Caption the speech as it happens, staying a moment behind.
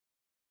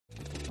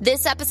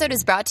This episode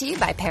is brought to you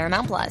by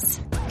Paramount Plus.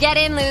 Get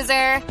in,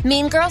 loser!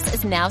 Mean Girls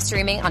is now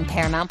streaming on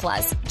Paramount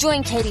Plus.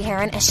 Join Katie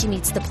Heron as she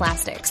meets the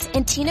plastics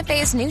in Tina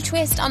Fey's new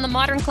twist on the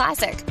modern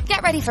classic.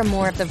 Get ready for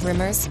more of the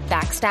rumors,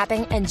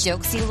 backstabbing, and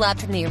jokes you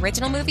loved from the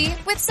original movie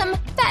with some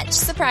fetch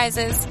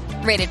surprises.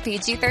 Rated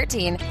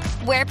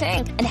PG-13. Wear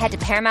pink and head to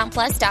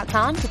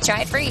ParamountPlus.com to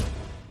try it free.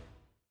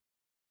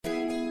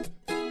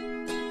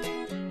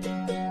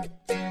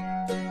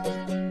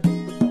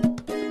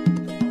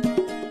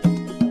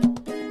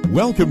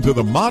 Welcome to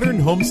the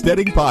Modern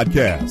Homesteading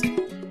Podcast.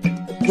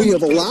 We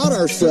have allowed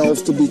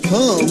ourselves to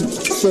become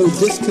so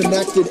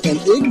disconnected and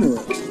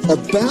ignorant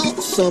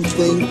about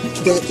something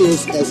that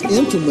is as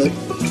intimate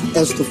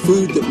as the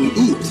food that we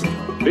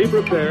eat. Be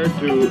prepared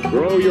to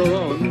grow your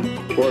own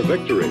for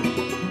victory.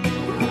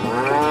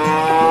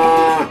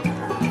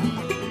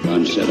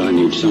 God said, I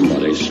need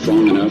somebody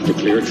strong enough to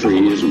clear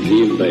trees and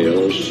heave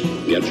bales,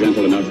 yet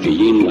gentle enough to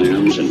yean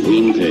lambs and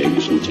wean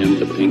pigs and tend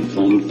the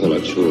pink-combed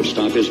pullets who will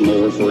stop his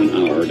mower for an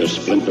hour to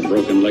splint the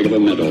broken leg of a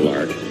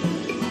meadowlark.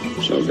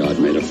 So God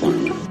made a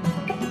farmer.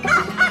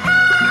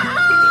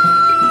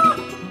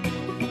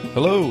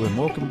 Hello, and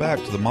welcome back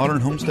to the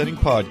Modern Homesteading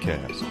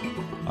Podcast.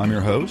 I'm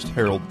your host,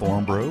 Harold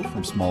Thornbrough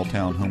from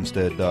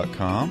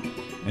smalltownhomestead.com,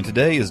 and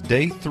today is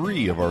day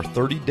 3 of our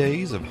 30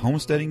 Days of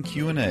Homesteading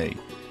Q&A,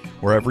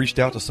 where I've reached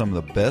out to some of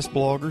the best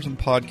bloggers and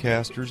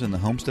podcasters in the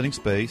homesteading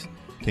space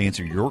to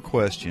answer your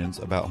questions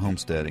about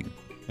homesteading.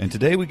 And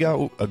today we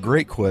got a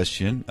great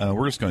question.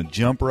 We're just going to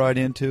jump right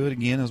into it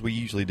again, as we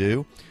usually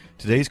do.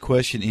 Today's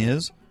question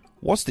is,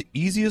 what's the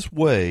easiest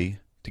way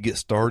to get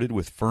started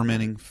with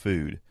fermenting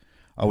food?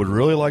 I would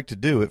really like to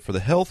do it for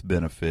the health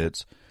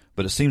benefits,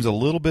 but it seems a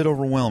little bit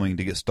overwhelming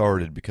to get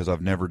started because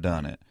I've never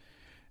done it.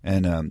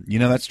 And,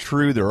 that's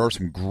true. There are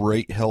some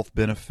great health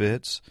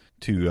benefits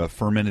to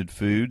fermented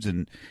foods,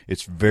 and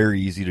it's very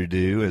easy to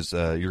do, as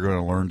you're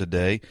going to learn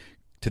today.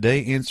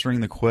 Today,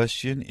 answering the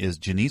question is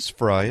Jenise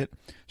Fryatt.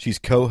 She's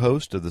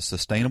co-host of the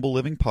Sustainable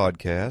Living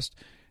Podcast,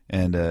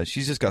 and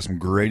she's just got some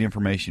great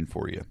information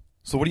for you.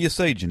 So what do you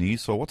say,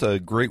 Jenise? So what's a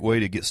great way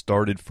to get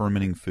started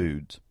fermenting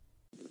foods?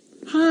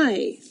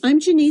 Hi,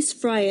 I'm Jenise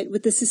Fryatt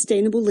with the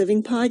Sustainable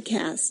Living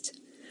Podcast.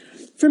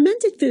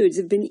 Fermented foods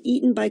have been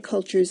eaten by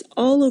cultures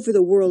all over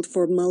the world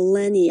for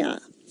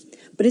millennia.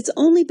 But it's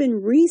only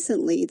been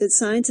recently that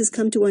science has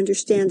come to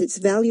understand its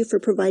value for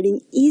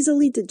providing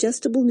easily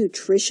digestible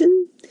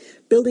nutrition,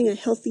 building a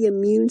healthy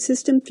immune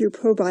system through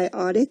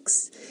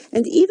probiotics,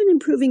 and even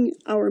improving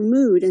our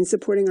mood and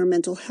supporting our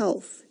mental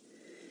health.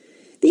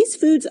 These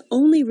foods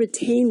only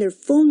retain their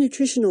full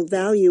nutritional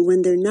value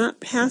when they're not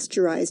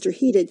pasteurized or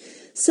heated.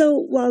 So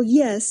while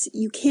yes,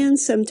 you can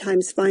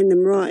sometimes find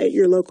them raw at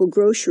your local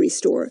grocery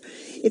store,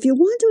 if you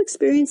want to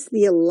experience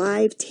the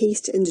alive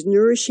taste and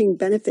nourishing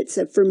benefits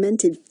of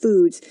fermented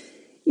foods,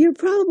 you're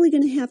probably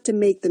going to have to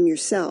make them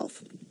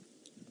yourself.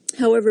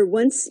 However,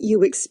 once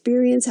you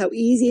experience how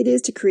easy it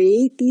is to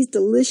create these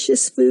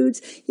delicious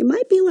foods, you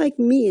might be like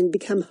me and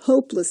become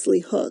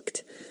hopelessly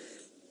hooked.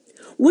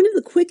 One of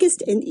the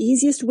quickest and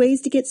easiest ways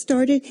to get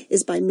started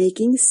is by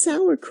making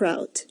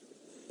sauerkraut.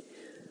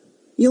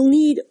 You'll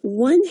need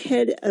 1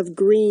 head of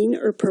green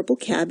or purple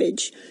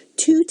cabbage,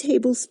 2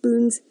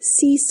 tablespoons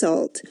sea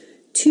salt,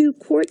 2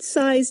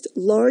 quart-sized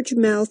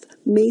largemouth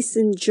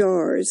mason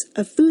jars,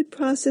 a food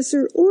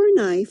processor or a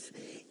knife,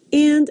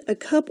 and a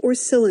cup or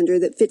cylinder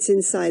that fits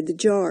inside the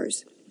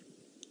jars.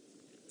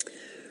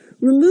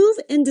 Remove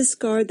and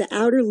discard the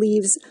outer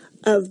leaves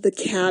of the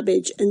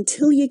cabbage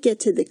until you get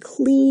to the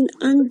clean,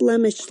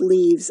 unblemished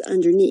leaves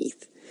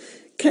underneath.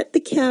 Cut the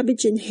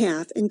cabbage in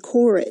half and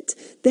core it.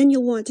 Then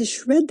you'll want to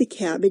shred the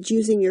cabbage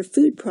using your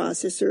food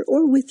processor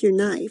or with your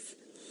knife.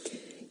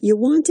 You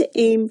want to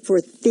aim for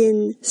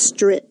thin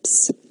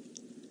strips.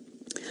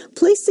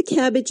 Place the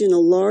cabbage in a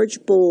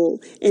large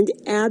bowl and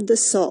add the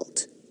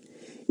salt.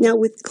 Now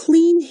with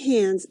clean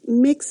hands,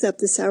 mix up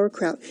the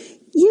sauerkraut.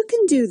 You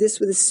can do this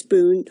with a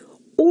spoon,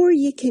 or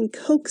you can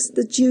coax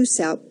the juice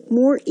out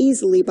more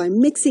easily by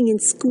mixing and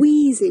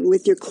squeezing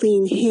with your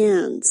clean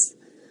hands.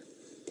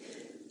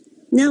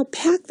 Now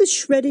pack the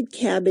shredded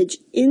cabbage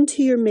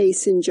into your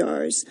mason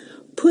jars.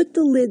 Put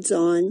the lids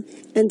on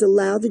and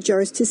allow the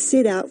jars to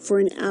sit out for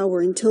an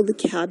hour until the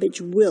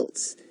cabbage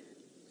wilts.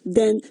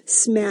 Then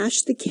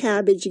smash the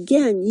cabbage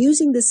again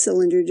using the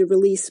cylinder to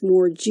release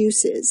more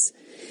juices.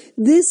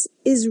 This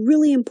is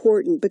really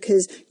important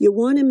because you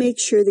want to make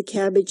sure the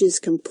cabbage is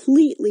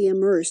completely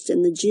immersed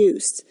in the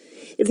juice.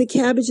 If the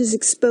cabbage is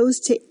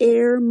exposed to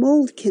air,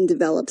 mold can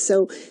develop.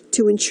 So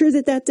to ensure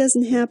that that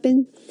doesn't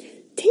happen,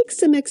 take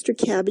some extra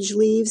cabbage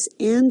leaves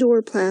and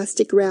or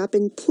plastic wrap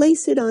and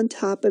place it on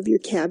top of your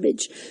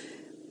cabbage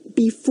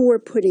before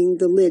putting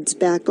the lids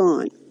back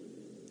on.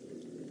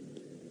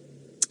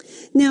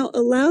 Now,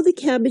 allow the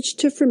cabbage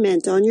to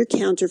ferment on your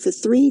counter for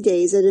 3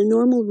 days at a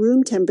normal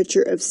room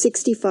temperature of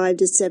 65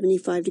 to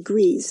 75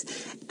 degrees,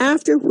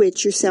 after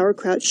which your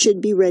sauerkraut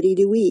should be ready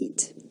to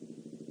eat.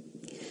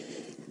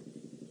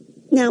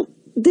 Now,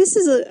 this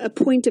is a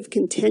point of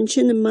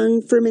contention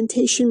among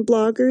fermentation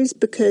bloggers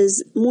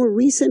because more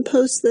recent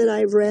posts that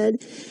I've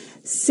read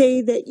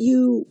say that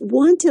you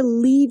want to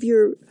leave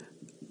your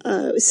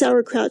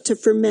sauerkraut to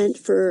ferment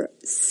for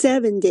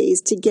 7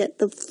 days to get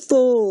the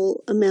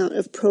full amount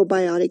of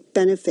probiotic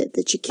benefit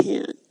that you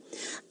can.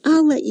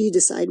 I'll let you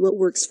decide what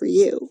works for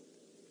you.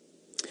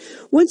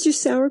 Once your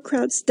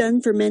sauerkraut's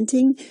done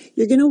fermenting,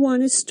 you're going to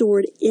want to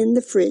store it in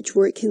the fridge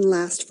where it can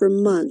last for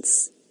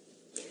months.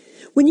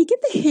 When you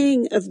get the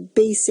hang of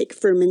basic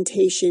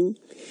fermentation,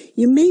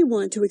 you may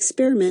want to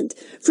experiment.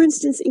 For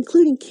instance,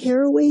 including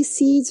caraway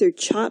seeds or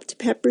chopped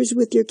peppers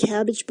with your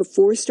cabbage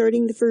before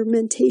starting the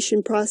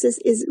fermentation process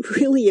is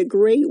really a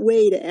great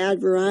way to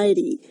add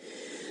variety.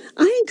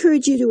 I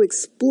encourage you to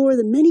explore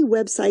the many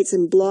websites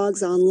and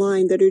blogs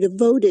online that are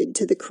devoted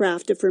to the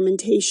craft of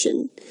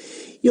fermentation.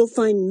 You'll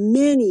find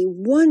many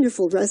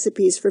wonderful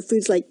recipes for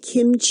foods like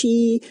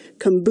kimchi,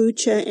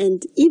 kombucha,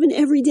 and even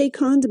everyday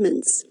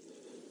condiments.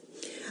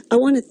 I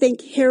want to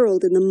thank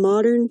Harold and the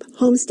Modern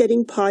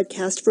Homesteading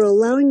Podcast for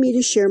allowing me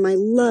to share my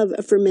love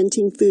of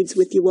fermenting foods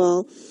with you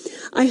all.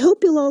 I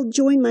hope you'll all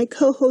join my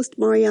co-host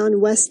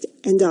Marianne West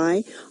and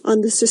I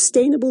on the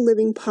Sustainable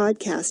Living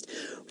Podcast,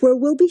 where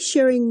we'll be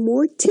sharing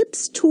more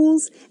tips,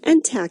 tools,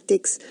 and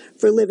tactics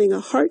for living a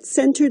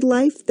heart-centered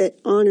life that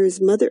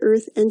honors Mother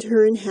Earth and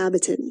her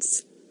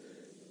inhabitants.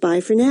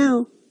 Bye for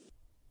now.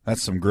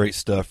 That's some great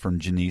stuff from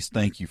Jenise.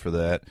 Thank you for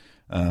that.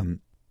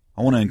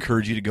 I want to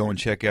encourage you to go and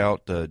check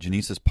out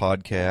Jenise's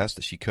podcast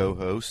that she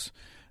co-hosts,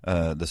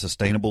 the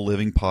Sustainable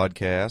Living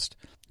Podcast.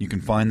 You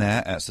can find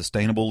that at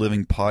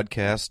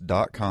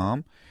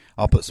sustainablelivingpodcast.com.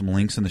 I'll put some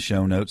links in the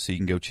show notes so you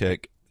can go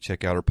check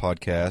out her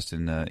podcast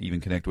and even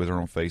connect with her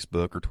on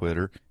Facebook or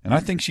Twitter. And I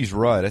think she's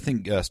right. I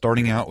think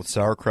starting out with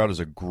sauerkraut is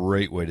a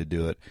great way to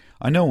do it.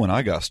 I know when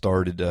I got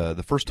started,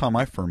 the first time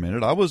I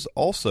fermented, I was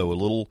also a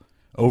little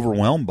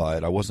overwhelmed by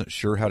it. I wasn't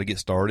sure how to get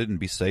started and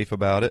be safe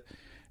about it.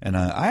 And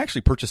I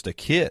actually purchased a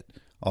kit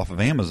off of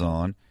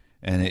Amazon,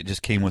 and it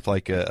just came with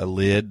like a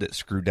lid that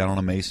screwed down on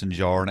a mason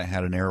jar, and it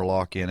had an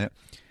airlock in it,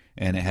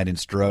 and it had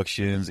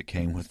instructions. It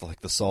came with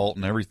like the salt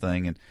and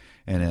everything, and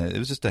it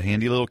was just a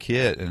handy little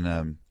kit.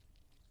 And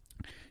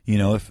you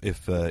know,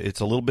 if it's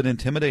a little bit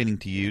intimidating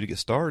to you to get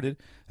started,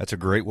 that's a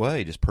great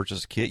way. Just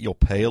purchase a kit. You'll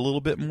pay a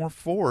little bit more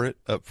for it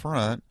up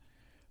front,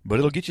 but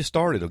it'll get you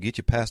started. It'll get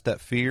you past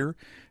that fear,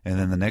 and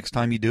then the next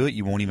time you do it,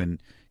 you won't even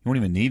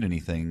need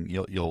anything.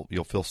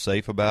 You'll feel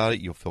safe about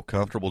it. You'll feel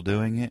comfortable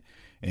doing it,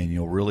 and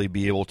you'll really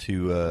be able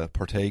to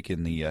partake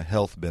in the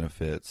health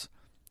benefits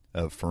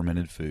of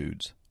fermented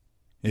foods.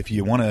 If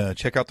you want to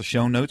check out the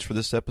show notes for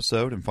this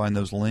episode and find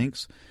those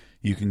links,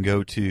 you can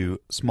go to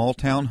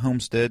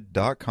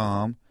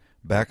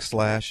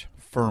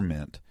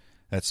smalltownhomestead.com/ferment.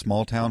 That's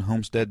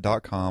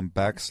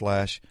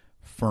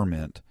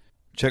smalltownhomestead.com/ferment.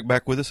 Check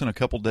back with us in a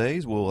couple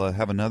days. We'll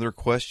have another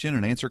question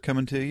and answer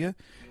coming to you.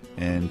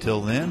 And until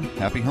then,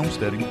 happy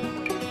homesteading.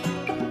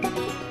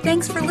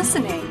 Thanks for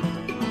listening.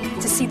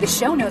 To see the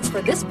show notes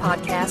for this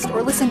podcast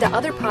or listen to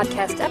other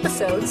podcast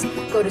episodes,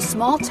 go to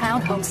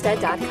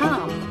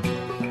smalltownhomestead.com.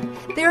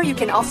 There you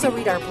can also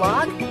read our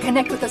blog,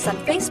 connect with us on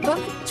Facebook,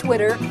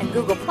 Twitter, and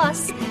Google+,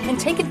 and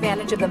take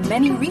advantage of the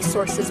many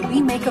resources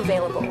we make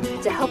available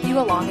to help you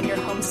along in your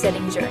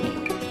homesteading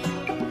journey.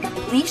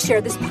 Please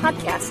share this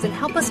podcast and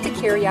help us to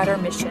carry out our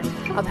mission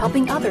of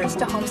helping others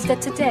to homestead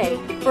today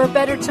for a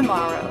better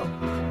tomorrow.